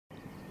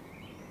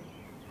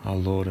Our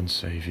Lord and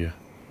Saviour,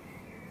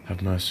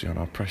 have mercy on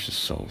our precious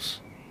souls.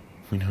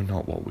 We know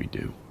not what we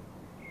do.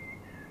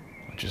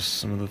 Are just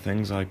some of the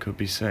things I could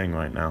be saying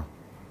right now.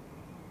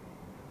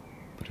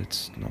 But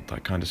it's not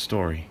that kind of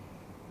story.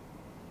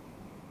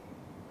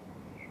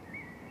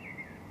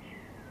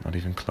 Not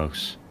even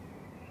close.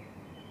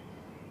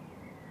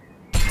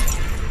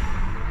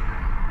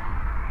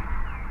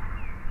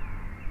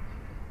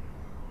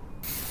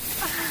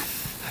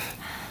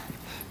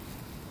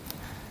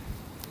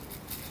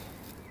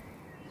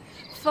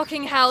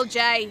 Fucking hell,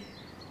 Jay.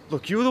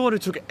 Look, you were the one who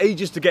took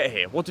ages to get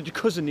here. What did your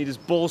cousin need his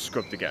balls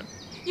scrubbed again?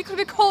 You could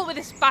be caught with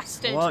this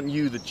bastard. Well, aren't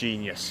you the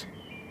genius?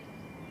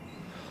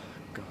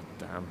 God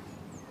damn.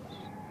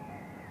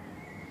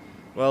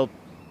 Well,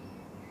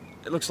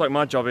 it looks like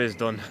my job is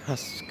done. I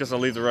guess I'll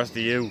leave the rest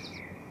to you.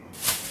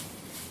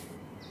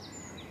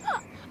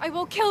 I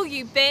will kill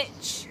you,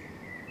 bitch.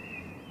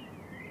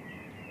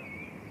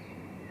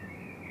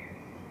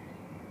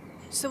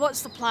 So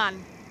what's the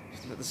plan?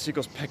 Just let the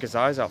seagulls peck his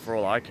eyes out for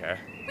all I care.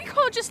 We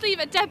can't just leave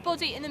a dead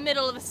body in the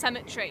middle of a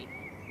cemetery.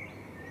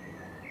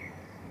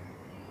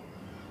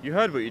 You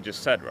heard what you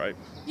just said, right?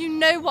 You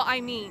know what I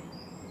mean.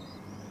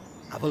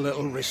 Have a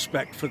little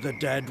respect for the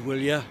dead, will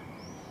you?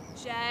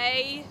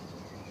 Jay.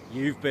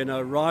 You've been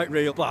a right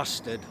real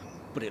bastard,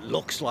 but it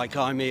looks like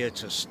I'm here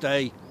to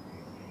stay.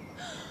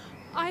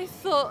 I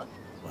thought...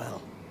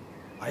 Well,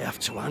 I have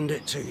to hand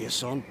it to you,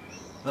 son.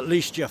 At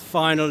least you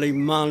finally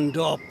manned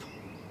up.